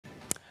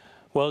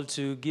Well,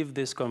 to give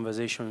this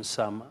conversation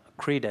some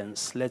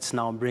credence, let's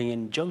now bring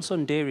in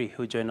Johnson Derry,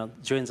 who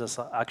joins us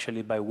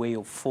actually by way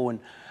of phone,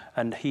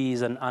 and he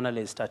is an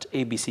analyst at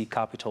ABC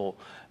Capital.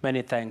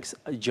 Many thanks,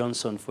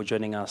 Johnson, for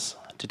joining us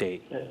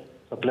today. Yes,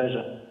 a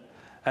pleasure.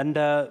 And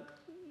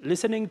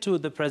listening to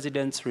the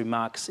president's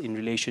remarks in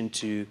relation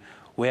to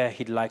where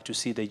he'd like to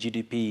see the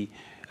GDP,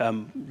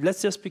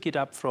 let's just pick it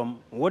up from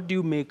what do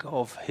you make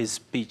of his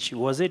speech?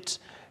 Was it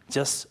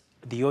just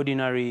the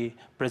ordinary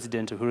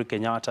President Uhuru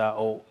Kenyatta,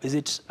 or is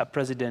it a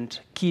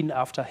president keen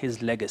after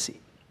his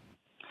legacy?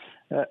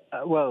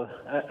 Well,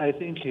 I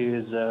think he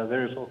is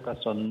very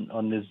focused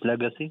on his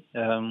legacy.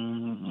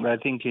 I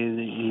think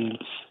he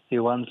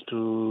wants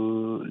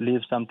to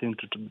leave something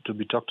to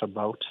be talked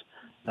about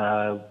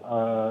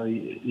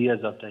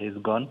years after he's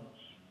gone.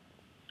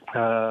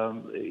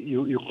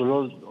 You could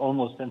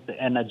almost sense the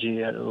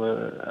energy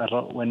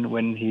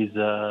when he's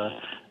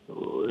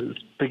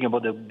speaking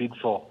about the Big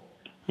Four.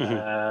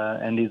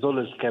 And he's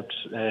always kept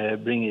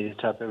bringing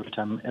it up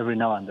every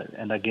now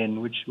and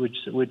again, which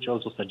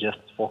also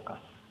suggests focus.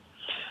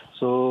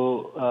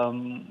 So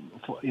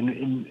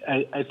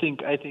I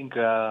think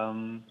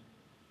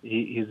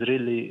he's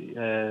really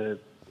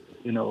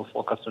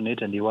focused on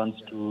it, and he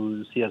wants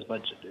to see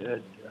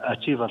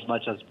achieve as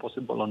much as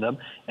possible on them.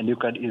 And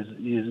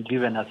he's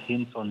given us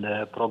hints on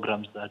the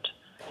programs that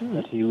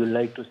he would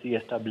like to see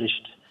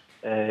established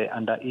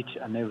under each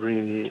and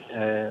every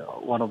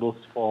one of those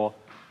four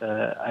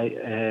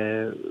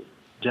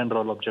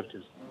general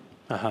objectives.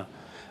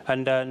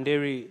 And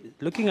Nderi,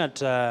 looking at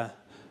the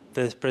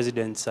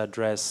president's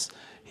address,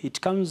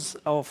 it comes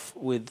off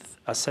with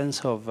a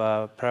sense of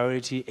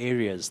priority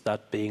areas,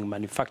 that being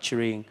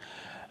manufacturing,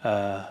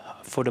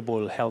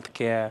 affordable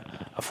healthcare,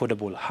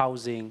 affordable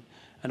housing,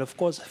 and of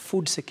course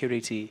food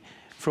security.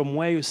 From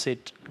where you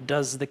sit,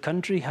 does the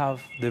country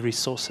have the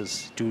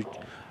resources to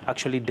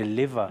actually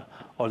deliver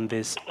on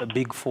this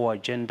Big Four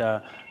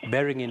agenda,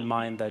 bearing in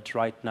mind that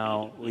right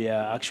now we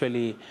are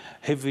actually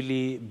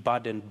heavily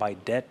burdened by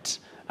debt,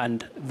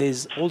 and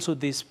there's also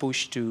this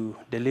push to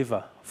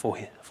deliver for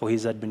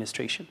his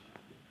administration?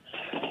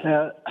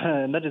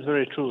 That is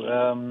very true.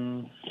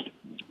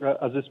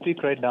 As we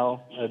speak right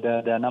now,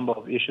 there are a number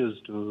of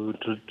issues to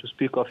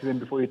speak of, even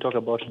before you talk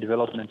about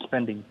development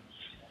spending.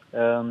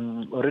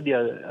 Already,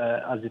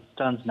 as it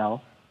stands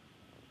now,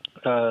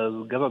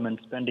 government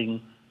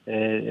spending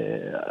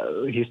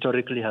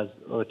historically has,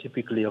 or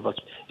typically,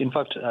 in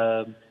fact,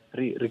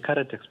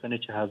 recurrent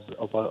expenditure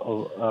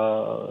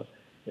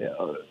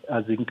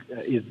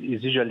is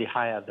usually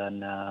higher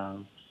than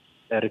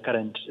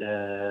recurrent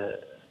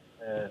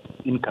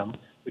income,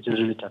 which is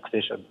really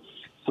taxation.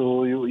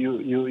 So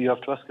you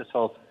have to ask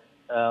yourself,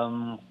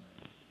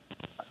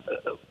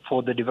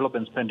 for the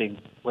development spending,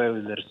 where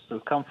will the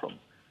resources come from?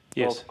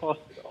 Yes. So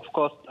of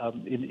course,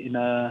 in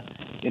a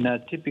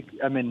typical,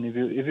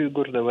 if you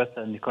go to the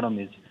Western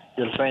economies,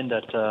 you'll find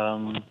that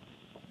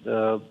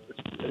the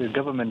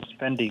government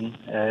spending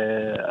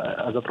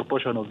as a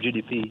proportion of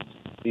GDP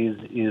is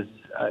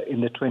in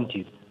the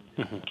 20s.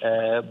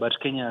 But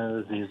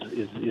Kenya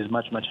is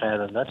much higher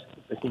than that.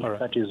 I think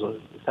 30s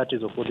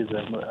or 40s.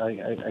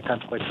 I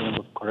can't quite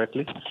remember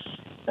correctly.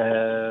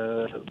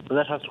 But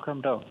that has to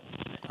come down.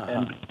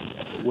 And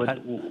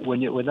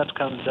when that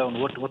comes down,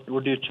 what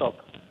do you chop?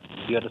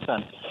 You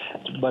understand?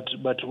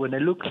 But when I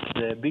look at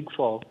the Big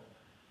Four,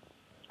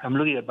 I'm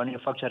looking at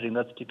manufacturing.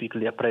 That's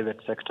typically a private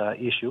sector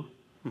issue.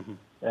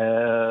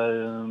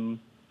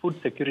 Food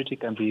security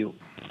can be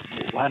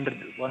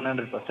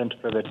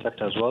 100% private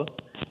sector as well.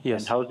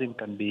 Yes. And housing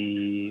can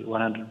be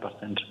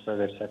 100%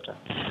 private sector.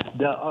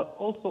 There are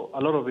also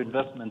a lot of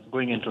investments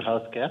going into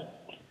healthcare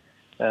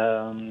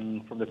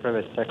from the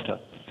private sector.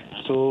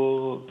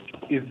 So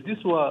if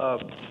this were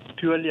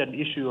purely an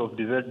issue of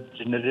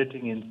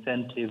generating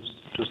incentives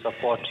to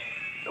support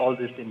all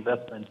these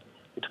investments,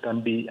 it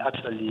can be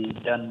actually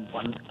done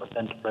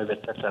 100%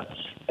 private sector.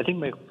 I think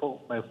my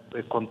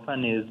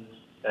concern is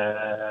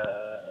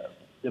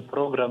the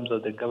programs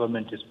that the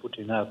government is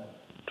putting up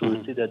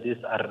to see that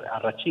these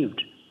are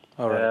achieved.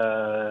 All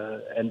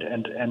right. And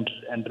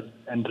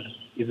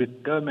if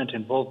it's government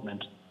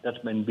involvement,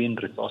 that may mean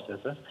resources,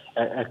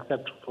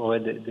 except for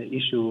the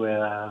issue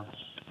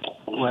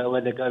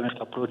where the government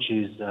approach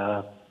is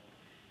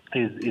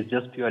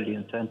just purely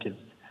incentives.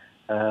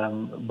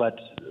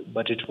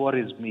 But it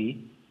worries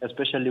me,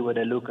 especially when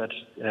I look at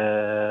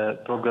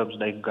programs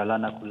like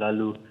Galana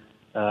Kulalu,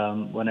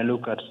 when I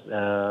look at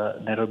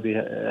Nairobi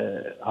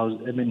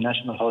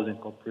National Housing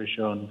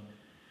Corporation,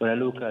 when I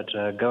look at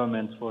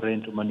government's foray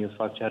into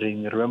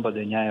manufacturing, remember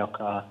the Nyayo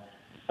car.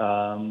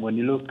 When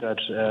you look at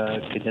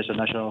Kenyatta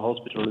National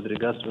Hospital with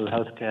regards to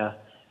healthcare,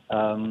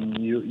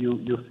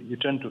 you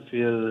tend to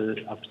feel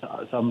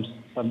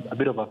a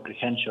bit of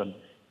apprehension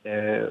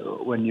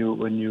when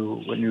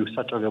you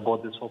start talking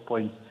about these 4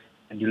 points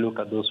and you look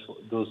at those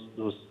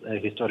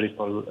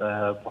historical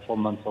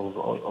performance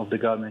of the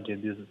government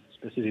in these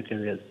specific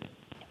areas.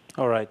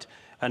 All right.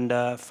 And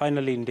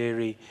finally,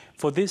 Nderi,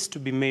 for this to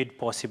be made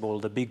possible,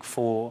 the Big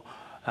Four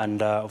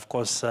And of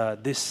course,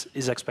 this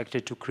is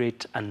expected to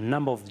create a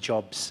number of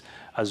jobs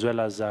as well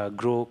as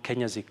grow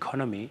Kenya's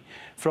economy.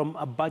 From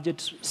a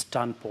budget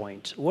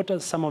standpoint, what are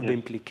some of the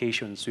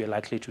implications we are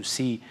likely to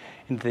see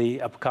in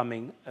the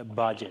upcoming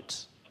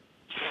budget?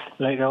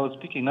 Like I was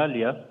speaking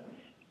earlier,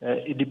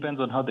 it depends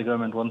on how the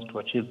government wants to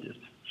achieve this.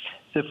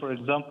 Say, for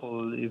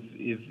example,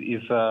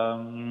 if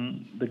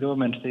the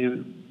government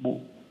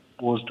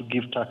was to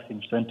give tax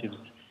incentives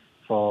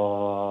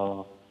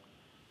for,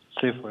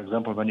 say, for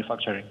example,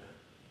 manufacturing,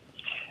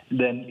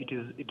 then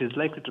it is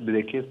likely to be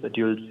the case that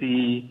you'll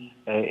see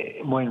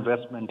more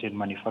investment in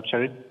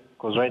manufacturing,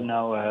 because right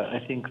now I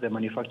think the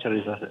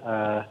manufacturers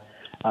are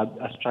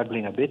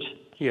struggling a bit.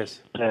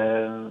 Yes.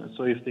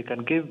 So if they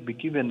can be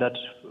given that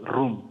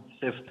room,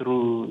 say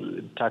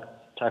through tax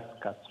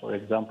cuts, for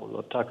example,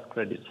 or tax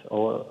credits,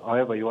 or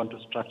however you want to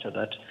structure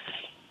that,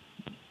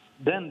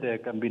 then they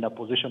can be in a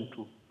position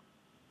to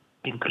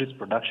increase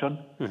production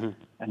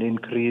and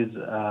increase,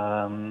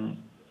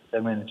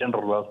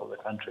 general wealth of the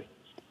country.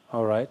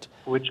 All right.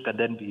 Which can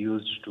then be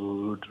used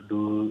to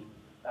do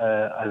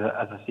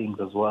other things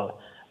as well.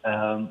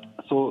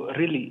 So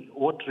really,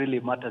 what really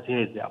matters here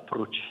is the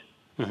approach.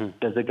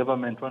 Does the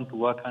government want to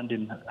work hand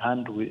in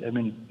hand with,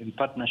 in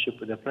partnership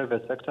with the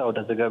private sector, or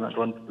does the government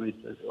want to do it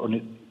on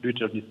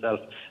itself?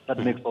 That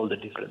makes all the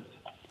difference.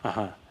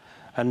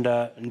 And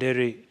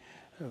Nderi,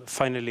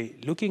 finally,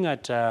 looking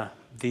at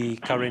the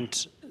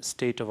current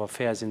state of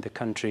affairs in the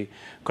country,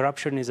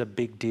 corruption is a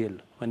big deal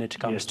when it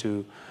comes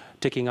to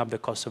taking up the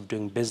cost of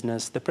doing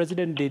business. The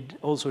president did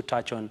also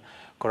touch on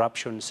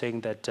corruption,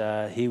 saying that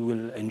he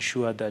will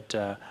ensure that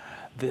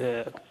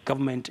the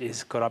government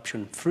is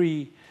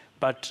corruption-free.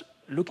 But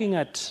looking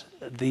at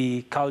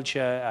the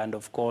culture and,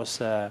 of course,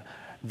 the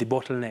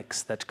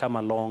bottlenecks that come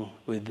along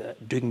with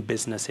doing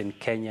business in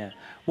Kenya,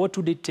 what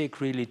would it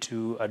take really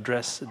to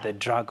address the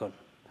dragon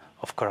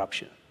of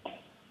corruption?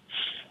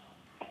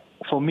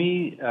 For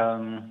me,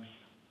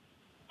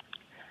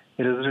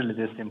 it is really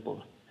this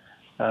simple.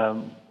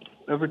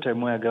 Every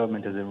time where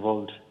government is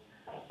involved,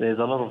 there's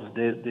a lot of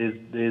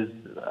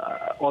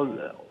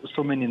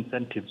so many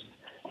incentives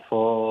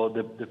for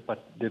the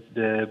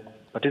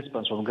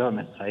participants from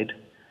government side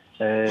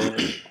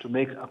to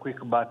make a quick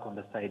buck on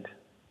the side.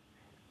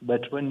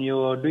 But when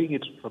you're doing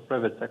it for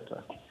private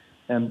sector,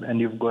 and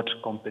you've got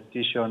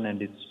competition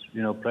and it's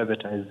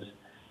privatized,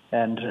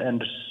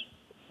 and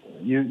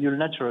you'll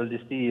naturally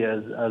see,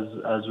 as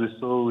we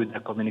saw with the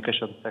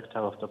communication sector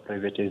after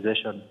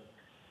privatization,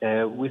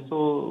 we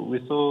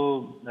saw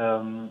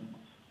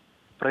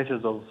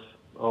prices of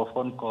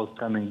phone calls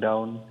coming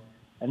down,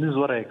 and this is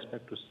what I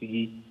expect to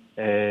see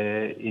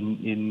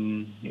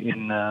in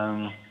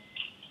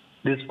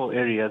these 4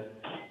 areas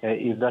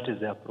if that is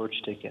the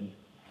approach taken.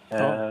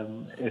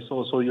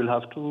 So you'll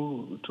have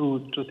two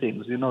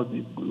things. In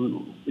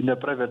the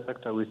private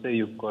sector, we say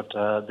you've got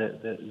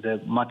the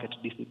market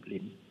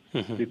discipline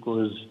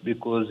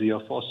because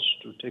you're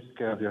forced to take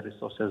care of your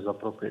resources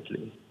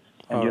appropriately.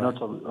 And you don't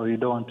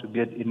want to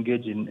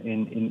engage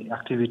in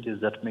activities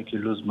that make you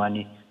lose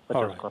money,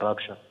 such as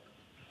corruption.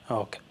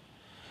 Okay.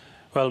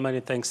 Well, many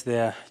thanks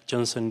there,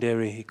 Johnson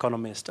Nderi,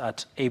 economist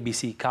at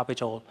ABC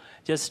Capital,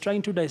 just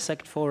trying to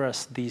dissect for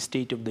us the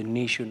State of the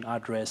Nation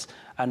address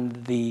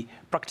and the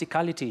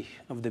practicality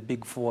of the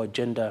Big Four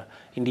agenda,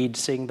 indeed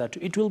saying that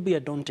it will be a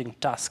daunting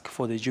task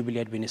for the Jubilee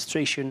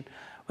administration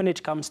when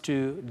it comes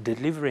to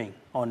delivering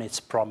on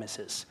its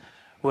promises.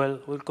 Well,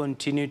 we'll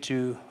continue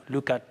to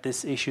look at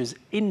these issues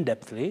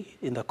in-depthly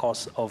in the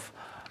course of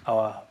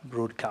our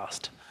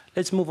broadcast.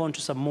 Let's move on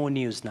to some more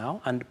news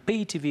now. And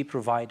pay TV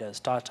provider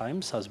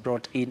StarTimes has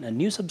brought in a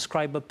new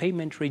subscriber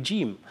payment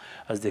regime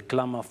as the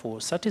clamor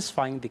for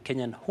satisfying the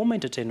Kenyan home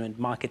entertainment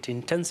market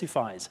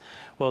intensifies.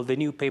 Well, the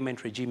new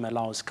payment regime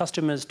allows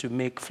customers to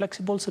make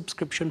flexible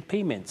subscription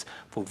payments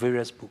for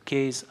various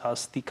bouquets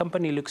as the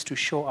company looks to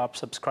show up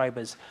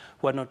subscribers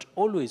who are not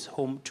always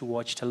home to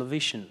watch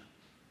television.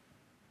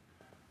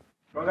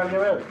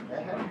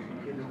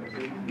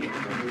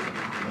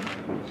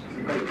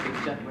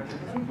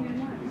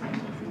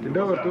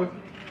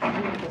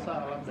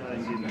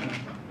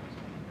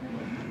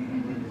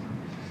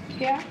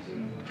 Yeah.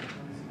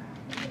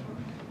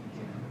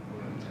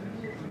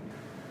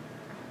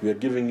 We are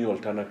giving you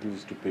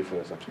alternatives to pay for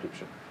your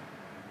subscription.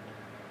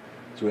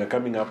 So we are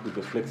coming up with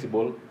the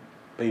flexible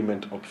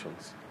payment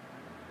options.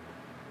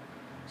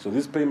 So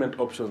these payment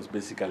options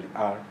basically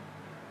are,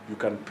 you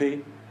can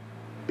pay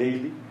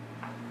daily,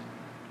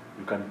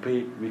 you can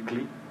pay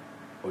weekly,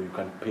 or you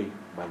can pay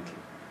monthly.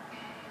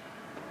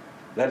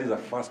 That is a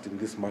first in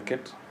this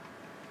market,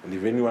 and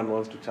if anyone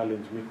wants to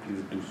challenge me,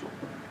 please do so.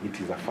 It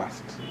is a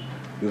first.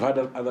 We've had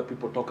other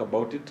people talk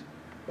about it,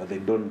 but they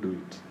don't do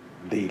it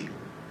daily.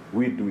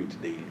 We do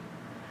it daily.